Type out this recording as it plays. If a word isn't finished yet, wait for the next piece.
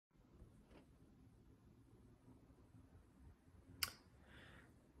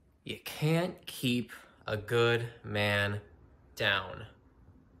You can't keep a good man down.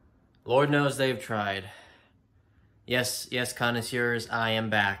 Lord knows they've tried. Yes, connoisseurs, I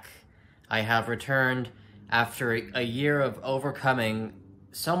am back. I have returned after a year of overcoming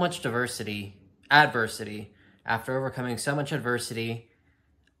so much adversity. After overcoming so much adversity,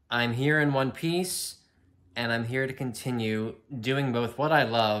 I'm here in one piece, and I'm here to continue doing both what I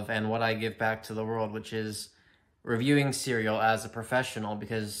love and what I give back to the world, which is reviewing cereal as a professional,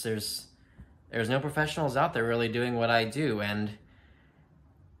 because there's no professionals out there really doing what I do. And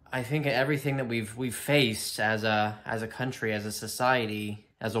I think everything that we've faced as a country, as a society,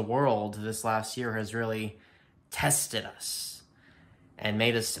 as a world this last year has really tested us and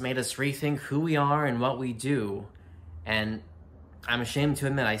made us rethink who we are and what we do. And I'm ashamed to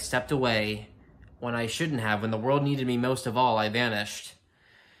admit I stepped away when I shouldn't have. When the world needed me most of all, I vanished.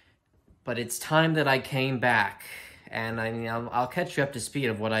 But it's time that I came back, and I mean, I'll catch you up to speed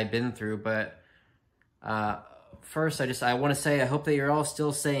of what I've been through. But first, I want to say I hope that you're all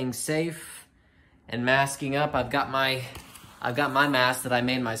still staying safe and masking up. I've got my mask that I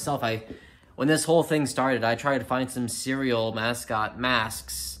made myself. When this whole thing started, I tried to find some cereal mascot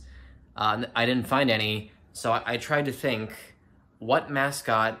masks. I didn't find any, so I tried to think what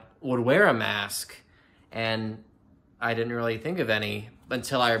mascot would wear a mask, and I didn't really think of any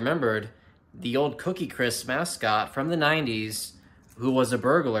until I remembered the old Cookie Crisp mascot from the 90s, who was a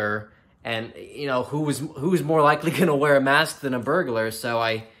burglar, and you know, who's more likely gonna wear a mask than a burglar. So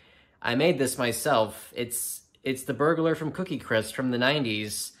I made this myself. It's the burglar from Cookie Crisp from the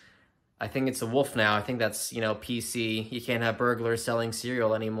 90s. I think it's a wolf now. I think that's, you know, PC. You can't have burglars selling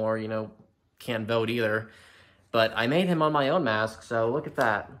cereal anymore, you know, can't vote either. But I made him on my own mask, so look at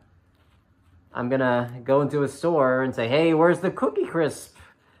that. I'm gonna go into a store and say, hey, where's the Cookie Crisp?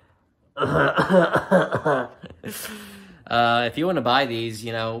 If you want to buy these,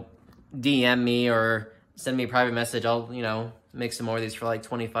 you know, DM me or send me a private message. I'll, you know, make some more of these for like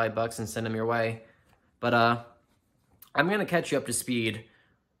 25 bucks and send them your way. But I'm gonna catch you up to speed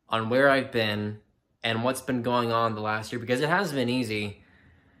on where I've been and what's been going on the last year, because it hasn't been easy.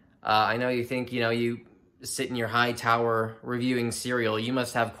 I know you think, you know, you sit in your high tower reviewing cereal, you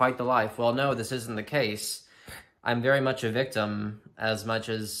must have quite the life. Well, no, this isn't the case. I'm very much a victim, as much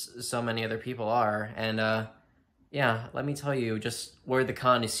as so many other people are. And yeah, let me tell you just where the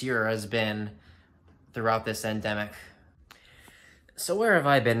connoisseur has been throughout this endemic. So where have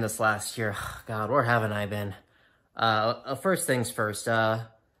I been this last year? God, where haven't I been? First things first,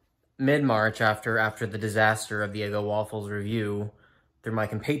 mid-March, after the disaster of the Eggo Waffles review, through my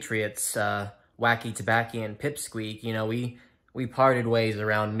compatriots, Wacky Tobacco and Pipsqueak, you know, we parted ways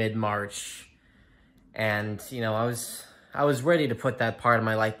around mid-March. And, you know, I was ready to put that part of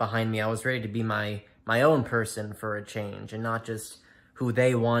my life behind me. I was ready to be my own person for a change, and not just who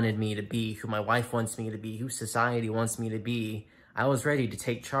they wanted me to be, who my wife wants me to be, who society wants me to be. I was ready to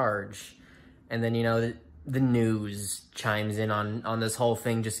take charge. And then, you know, the news chimes in on this whole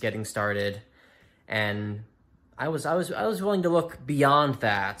thing just getting started. And I was willing to look beyond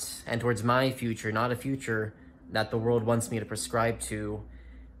that and towards my future, not a future that the world wants me to prescribe to.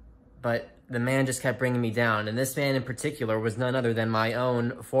 But the man just kept bringing me down, and this man in particular was none other than my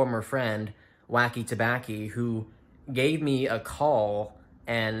own former friend, Wacky Tobacco, who gave me a call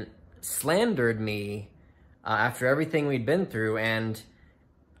and slandered me after everything we'd been through. And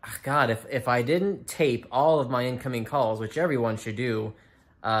God, if I didn't tape all of my incoming calls, which everyone should do,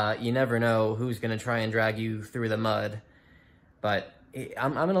 you never know who's going to try and drag you through the mud. But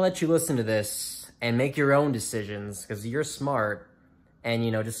I'm going to let you listen to this and make your own decisions, because you're smart. And,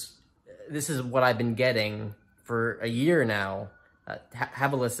 you know, this is what I've been getting for a year now.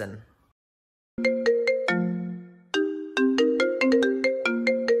 Have a listen.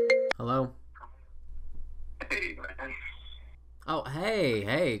 Hello? Hey, man. Oh,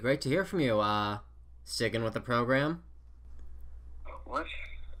 hey, great to hear from you. Sticking with the program? What?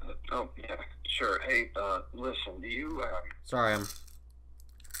 Oh, yeah, sure. Hey, listen, do you, Sorry,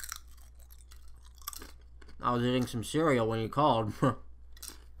 I was eating some cereal when you called. oh,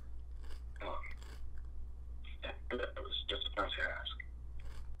 I was just about to ask.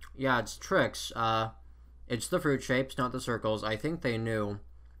 Yeah, it's Trix. It's the fruit shapes, not the circles. I think they knew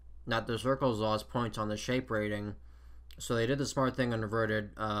that the circles lost points on the shape rating, so they did the smart thing and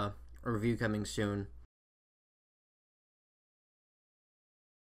reverted. A review coming soon.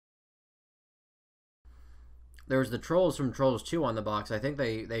 There's the trolls from Trolls 2 on the box. I think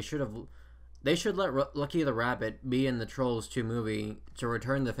they should let Lucky the Rabbit be in the Trolls 2 movie to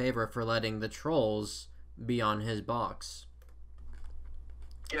return the favor for letting the trolls be on his box.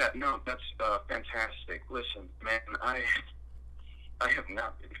 Yeah, no, that's fantastic. Listen, man, I have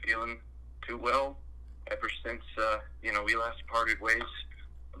not been feeling too well ever since, we last parted ways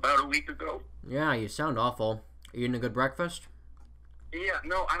about a week ago. Yeah, you sound awful. Are you eating a good breakfast? Yeah,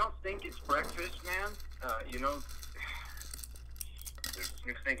 no, I don't think it's breakfast, man. There's this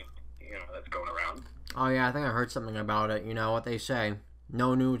new thing, that's going around. Oh, yeah, I think I heard something about it. You know what they say.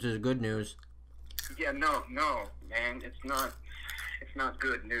 No news is good news. Yeah, no, man, it's not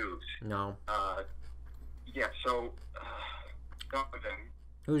good news. No. Yeah, so, Donovan.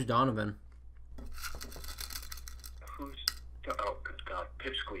 Who's Donovan? Oh, good God,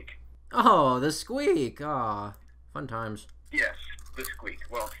 Pipsqueak. Oh, the squeak. Aw, fun times. Yes, the squeak.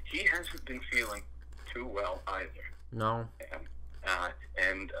 Well, he hasn't been feeling too well either. No.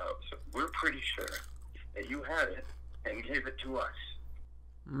 So we're pretty sure that you had it and gave it to us.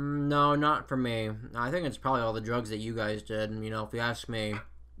 No, not for me. I think it's probably all the drugs that you guys did. You know, if you ask me,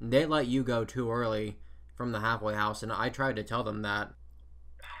 they let you go too early from the halfway house, and I tried to tell them that.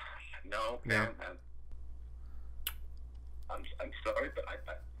 No, man. I'm sorry, but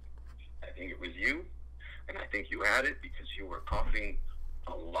I think it was you, and I think you had it because you were coughing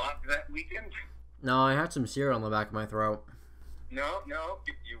a lot that weekend. No, I had some cereal in the back of my throat. No,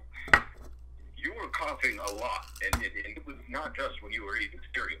 you were coughing a lot, and it was not just when you were eating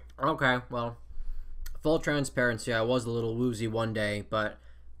cereal. Okay, well, full transparency, I was a little woozy one day, but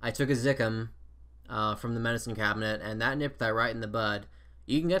I took a Zicam from the medicine cabinet, and that nipped that right in the bud.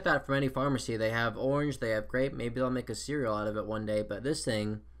 You can get that from any pharmacy. They have orange, they have grape. Maybe they'll make a cereal out of it one day. But this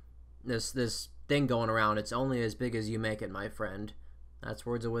thing going around, it's only as big as you make it, my friend. That's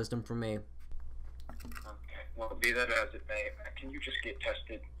words of wisdom from me. Okay, well, be that as it may, can you just get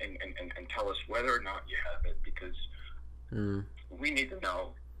tested and tell us whether or not you have it? Because we need to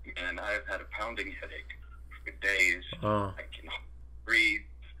know. And I've had a pounding headache for days. Oh. I cannot breathe.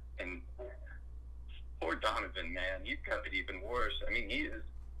 And poor Donovan, man, he's got it even worse. I mean,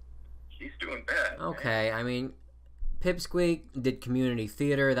 he's doing bad. Okay, man. I mean, Pipsqueak did community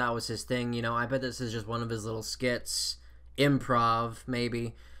theater. That was his thing. You know, I bet this is just one of his little skits. Improv,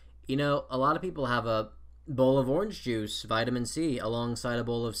 maybe. You know, a lot of people have a bowl of orange juice, vitamin C, alongside a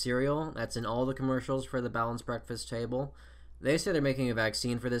bowl of cereal. That's in all the commercials for the balanced breakfast table. They say they're making a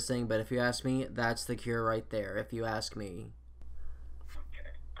vaccine for this thing, but if you ask me, that's the cure right there, if you ask me.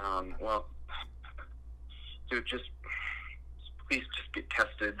 Okay. Well, dude, please just get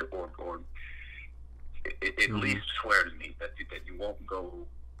tested or at least swear to me that you won't go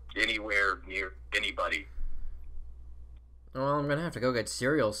anywhere near anybody. Well, I'm going to have to go get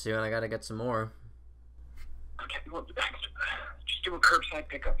cereal soon. I got to get some more. Okay, well, just do a curbside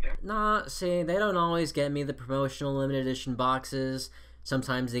pickup then. Nah, see, they don't always get me the promotional limited edition boxes.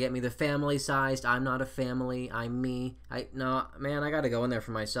 Sometimes they get me the family sized. I'm not a family. I'm me. No, man, I got to go in there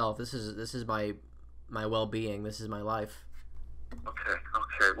for myself. This is my well-being. This is my life. Okay.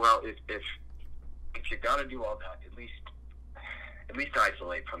 Well, if you got to do all that, at least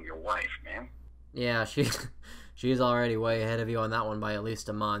isolate from your wife, man. Yeah, she's already way ahead of you on that one by at least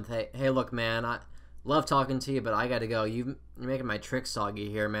a month. Hey, look, man, I love talking to you, but I gotta go. You're making my trick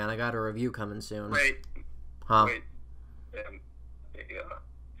soggy here, man. I got a review coming soon. Wait.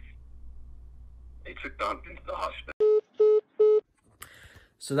 They took Donovan to the hospital.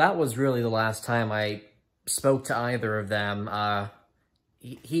 So that was really the last time I spoke to either of them.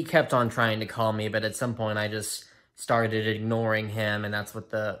 He kept on trying to call me, but at some point I just started ignoring him, and that's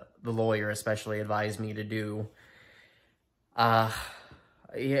what the lawyer especially advised me to do.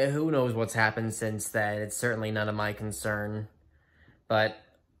 Yeah, who knows what's happened since then. It's certainly none of my concern. But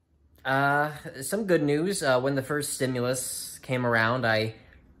some good news. When the first stimulus came around, I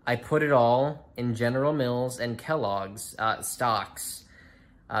put it all in General Mills and Kellogg's stocks.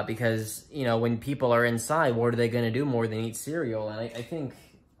 Because, you know, when people are inside, what are they going to do more than eat cereal? And I think,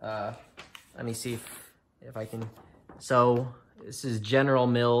 let me see if I can. So, this is General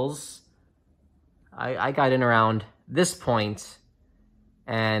Mills. I got in around this point,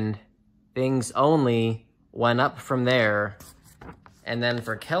 and things only went up from there. And then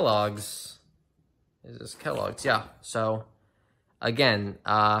for Kellogg's, is this Kellogg's? Yeah. So, again,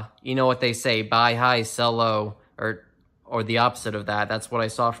 you know what they say, buy high, sell low, or the opposite of that. That's what I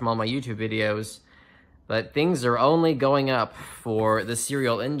saw from all my YouTube videos. But things are only going up for the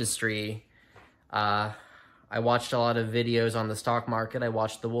cereal industry. I watched a lot of videos on the stock market. I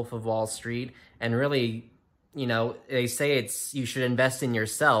watched The Wolf of Wall Street. And really, you know, they say you should invest in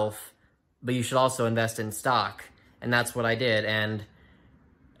yourself, but you should also invest in stock. And that's what I did. And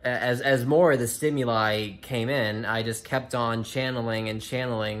as more of the stimuli came in, I just kept on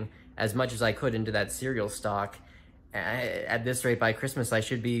channeling as much as I could into that cereal stock. At this rate, by Christmas, I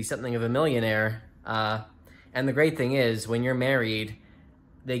should be something of a millionaire. And the great thing is, when you're married,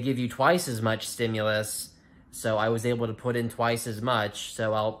 they give you twice as much stimulus. So I was able to put in twice as much,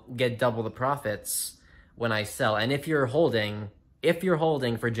 so I'll get double the profits when I sell. And if you're holding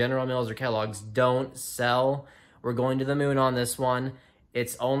for General Mills or Kellogg's, don't sell. We're going to the moon on this one.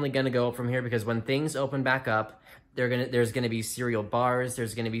 It's only going to go up from here, because when things open back up, there's going to be cereal bars,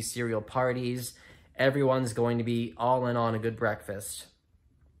 there's going to be cereal parties. Everyone's going to be all in on a good breakfast.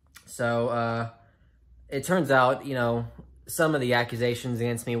 So it turns out, you know, some of the accusations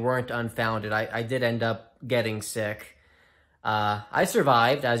against me weren't unfounded. I did end up getting sick. I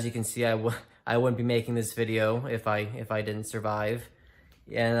survived. As you can see, I wouldn't be making this video if I didn't survive.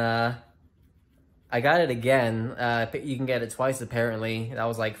 And I got it again. You can get it twice, apparently. That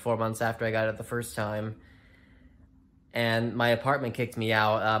was like 4 months after I got it the first time. And my apartment kicked me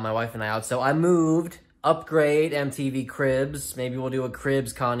out, my wife and I out. So I moved, upgrade MTV Cribs. Maybe we'll do a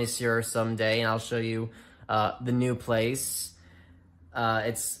Cribs Connoisseur someday, and I'll show you the new place.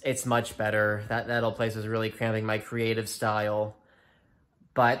 It's much better. That old place was really cramping my creative style.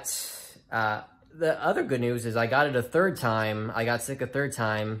 But the other good news is I got it a third time. I got sick a third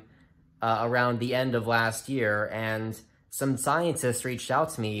time around the end of last year, and some scientists reached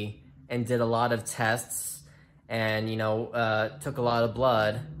out to me and did a lot of tests and, you know, took a lot of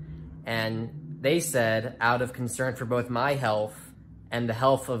blood, and they said, out of concern for both my health and the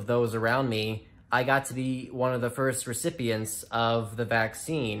health of those around me, I got to be one of the first recipients of the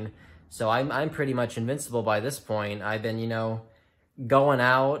vaccine. So I'm pretty much invincible by this point. I've been, you know, going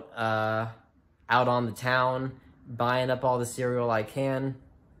out on the town, buying up all the cereal I can.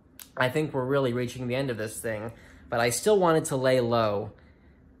 I think we're really reaching the end of this thing, but I still wanted to lay low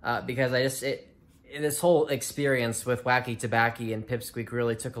because this whole experience with Wacky Tobacco and Pipsqueak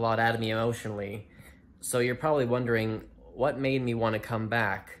really took a lot out of me emotionally. So you're probably wondering, what made me want to come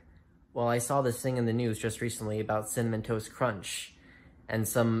back? Well, I saw this thing in the news just recently about Cinnamon Toast Crunch, and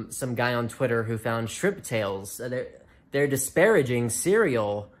some guy on Twitter who found shrimp tails. They're disparaging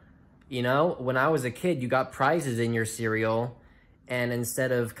cereal. You know, when I was a kid, you got prizes in your cereal, and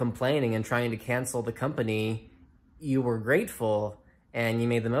instead of complaining and trying to cancel the company, you were grateful, and you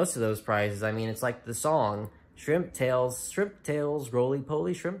made the most of those prizes. I mean, it's like the song, shrimp tails,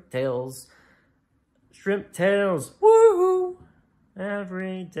 roly-poly shrimp tails, woo,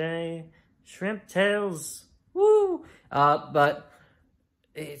 every day, shrimp tails, woo. But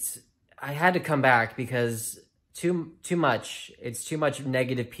I had to come back because it's too much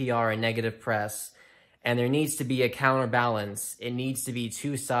negative PR and negative press. And there needs to be a counterbalance. It needs to be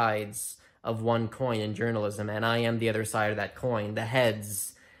two sides of one coin in journalism. And I am the other side of that coin, the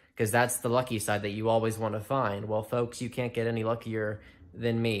heads, because that's the lucky side that you always want to find. Well, folks, you can't get any luckier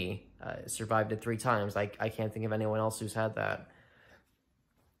than me. Survived it 3 times. I can't think of anyone else who's had that.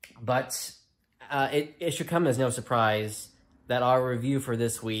 But it should come as no surprise that our review for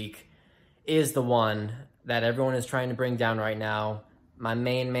this week is the one that everyone is trying to bring down right now. My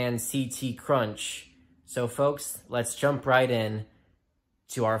main man, CT Crunch. So folks, let's jump right in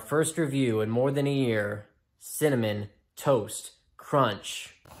to our first review in more than a year, Cinnamon Toast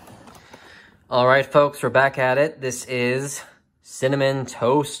Crunch. All right, folks, we're back at it. This is Cinnamon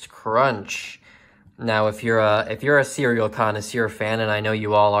Toast Crunch. Now, if you're a cereal connoisseur fan, and I know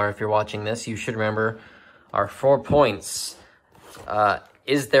you all are if you're watching this, you should remember our 4 points.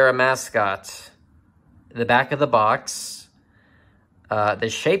 Is there a mascot? The back of the box, the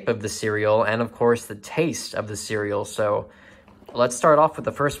shape of the cereal, and of course the taste of the cereal. So let's start off with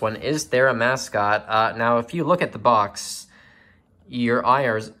the first one. Is there a mascot? Now, if you look at the box, your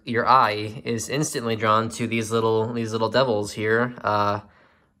eye is instantly drawn to these little devils here.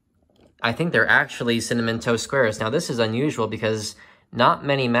 I think they're actually Cinnamon Toast Squares. Now, this is unusual because not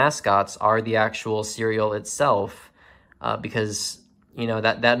many mascots are the actual cereal itself, because you know,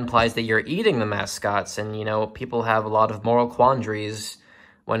 that implies that you're eating the mascots, and, you know, people have a lot of moral quandaries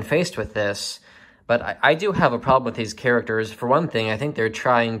when faced with this. But I do have a problem with these characters. For one thing, I think they're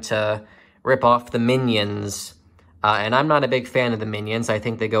trying to rip off the Minions, and I'm not a big fan of the Minions. I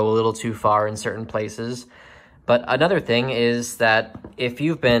think they go a little too far in certain places. But another thing is that if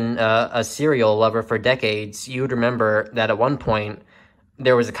you've been a cereal lover for decades, you'd remember that at one point,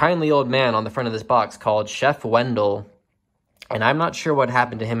 there was a kindly old man on the front of this box called Chef Wendell. And I'm not sure what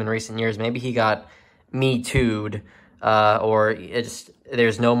happened to him in recent years. Maybe he got Me Too'd, or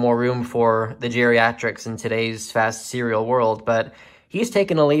there's no more room for the geriatrics in today's fast cereal world. But he's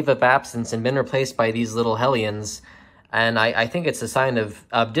taken a leave of absence and been replaced by these little hellions. And I think it's a sign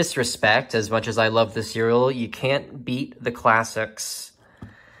of disrespect. As much as I love the cereal, you can't beat the classics.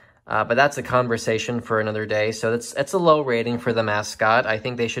 But that's a conversation for another day. So it's a low rating for the mascot. I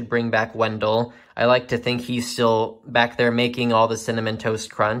think they should bring back Wendell. I like to think he's still back there making all the Cinnamon Toast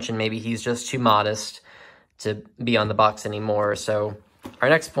Crunch, and maybe he's just too modest to be on the box anymore. So our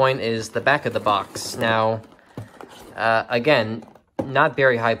next point is the back of the box. Now, again, not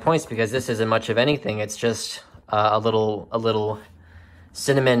very high points because this isn't much of anything. It's just a little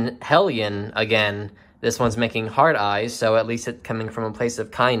cinnamon hellion again. This one's making heart eyes, so at least it's coming from a place of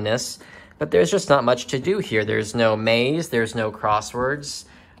kindness. But there's just not much to do here. There's no maze, there's no crosswords,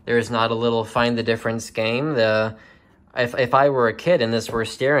 there's not a little find the difference game. If I were a kid and this were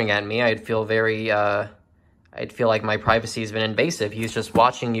staring at me, I'd feel very, I'd feel like my privacy has been invasive. He's just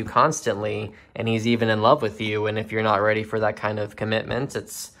watching you constantly, and he's even in love with you, and if you're not ready for that kind of commitment,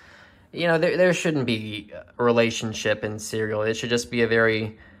 it's, you know, there shouldn't be a relationship in cereal. It should just be a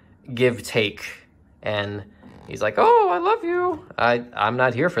very give-take. And he's like, oh, I love you. I'm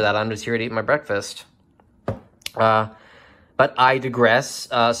not here for that. I'm just here to eat my breakfast. But I digress.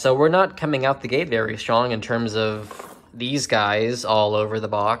 So we're not coming out the gate very strong in terms of these guys all over the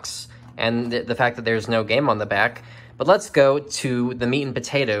box and the fact that there's no game on the back. But let's go to the meat and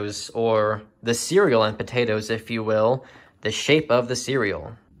potatoes, or the cereal and potatoes, if you will, the shape of the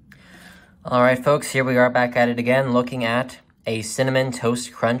cereal. All right, folks, here we are back at it again, looking at a Cinnamon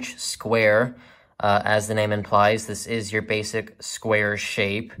Toast Crunch square. As the name implies, this is your basic square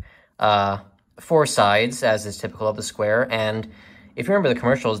shape. 4 sides, as is typical of the square. And if you remember the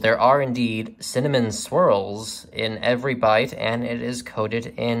commercials, there are indeed cinnamon swirls in every bite, and it is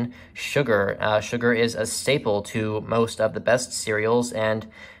coated in sugar. Sugar is a staple to most of the best cereals, and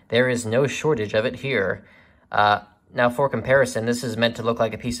there is no shortage of it here. Now, for comparison, this is meant to look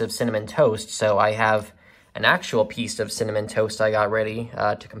like a piece of cinnamon toast, so I have an actual piece of cinnamon toast I got ready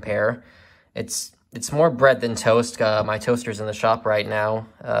to compare. It's more bread than toast. My toaster's in the shop right now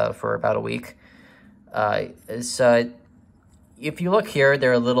for about a week. If you look here,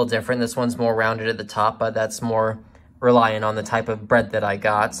 they're a little different. This one's more rounded at the top, but that's more reliant on the type of bread that I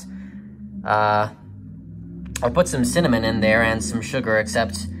got. I put some cinnamon in there and some sugar,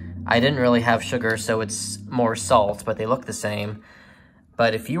 except I didn't really have sugar, so it's more salt, but they look the same.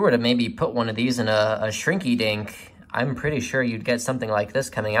 But if you were to maybe put one of these in a Shrinky Dink, I'm pretty sure you'd get something like this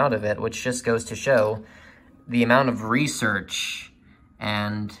coming out of it, which just goes to show the amount of research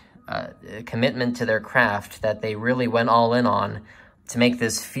and commitment to their craft that they really went all in on to make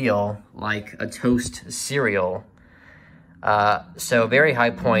this feel like a toast cereal. So very high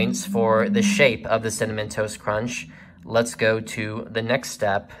points for the shape of the Cinnamon Toast Crunch. Let's go to the next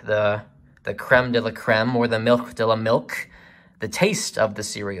step, the creme de la creme, or the milk de la milk, the taste of the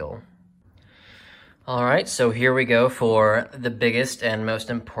cereal. All right, so here we go for the biggest and most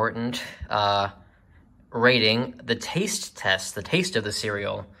important rating, the taste test, the taste of the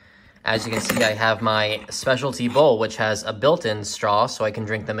cereal. As you can see, I have my specialty bowl, which has a built-in straw so I can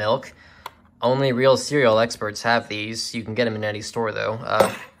drink the milk. Only real cereal experts have these. You can get them in any store, though.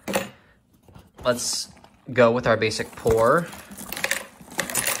 Let's go with our basic pour.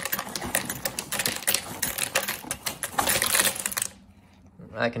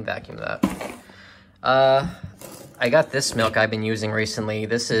 I can vacuum that. I got this milk I've been using recently.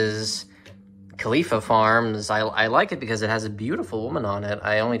 This is Khalifa Farms. I like it because it has a beautiful woman on it.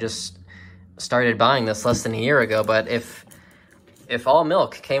 I only just started buying this less than a year ago, but if all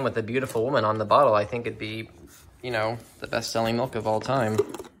milk came with a beautiful woman on the bottle, I think it'd be, you know, the best-selling milk of all time.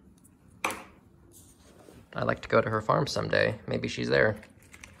 I'd like to go to her farm someday. Maybe she's there.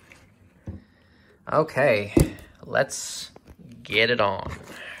 Okay, let's get it on.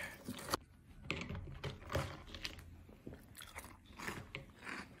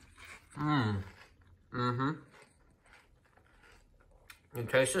 You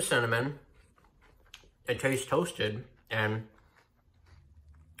taste the cinnamon, it tastes toasted, and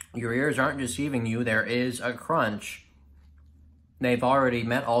your ears aren't deceiving you. There is a crunch. They've already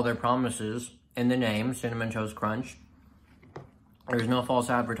met all their promises in the name, Cinnamon Toast Crunch. There's no false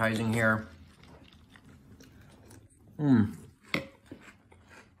advertising here. You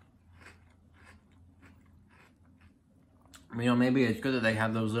know, maybe it's good that they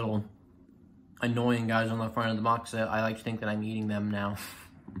have those little annoying guys on the front of the box that I like to think that I'm eating them now.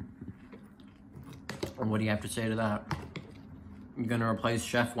 And what do you have to say to that? You're gonna replace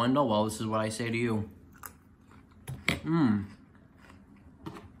Chef Wendell? Well, this is what I say to you.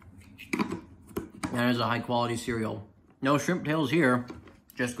 That is a high quality cereal. No shrimp tails here,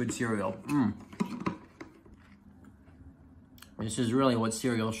 just good cereal. This is really what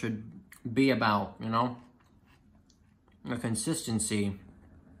cereal should be about, you know? The consistency,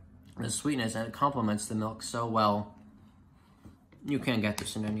 the sweetness, and it complements the milk so well. You can't get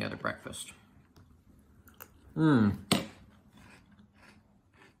this in any other breakfast. Mmm.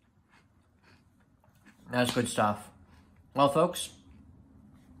 That's good stuff. Well, folks,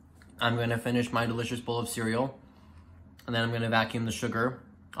 I'm going to finish my delicious bowl of cereal, and then I'm going to vacuum the sugar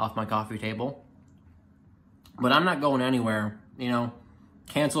off my coffee table. But I'm not going anywhere. You know,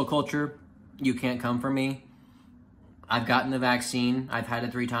 cancel culture, you can't come for me. I've gotten the vaccine. I've had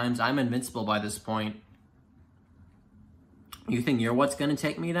it 3 times. I'm invincible by this point. You think you're what's going to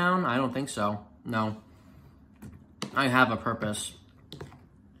take me down? I don't think so. No. I have a purpose.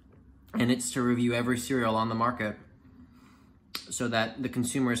 And it's to review every cereal on the market so that the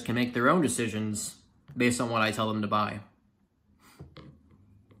consumers can make their own decisions based on what I tell them to buy.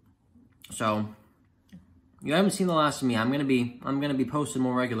 So, you haven't seen the last of me. I'm gonna be posting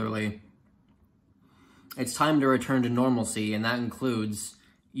more regularly. It's time to return to normalcy, and that includes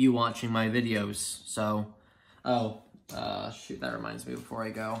you watching my videos. So, shoot, that reminds me before I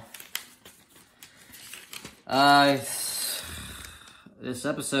go. This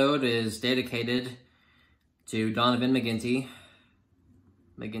episode is dedicated to Donovan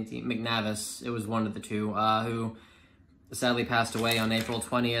McNavis, it was one of the two, who sadly passed away on April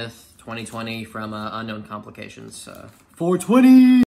 20th, 2020 from unknown complications. 420!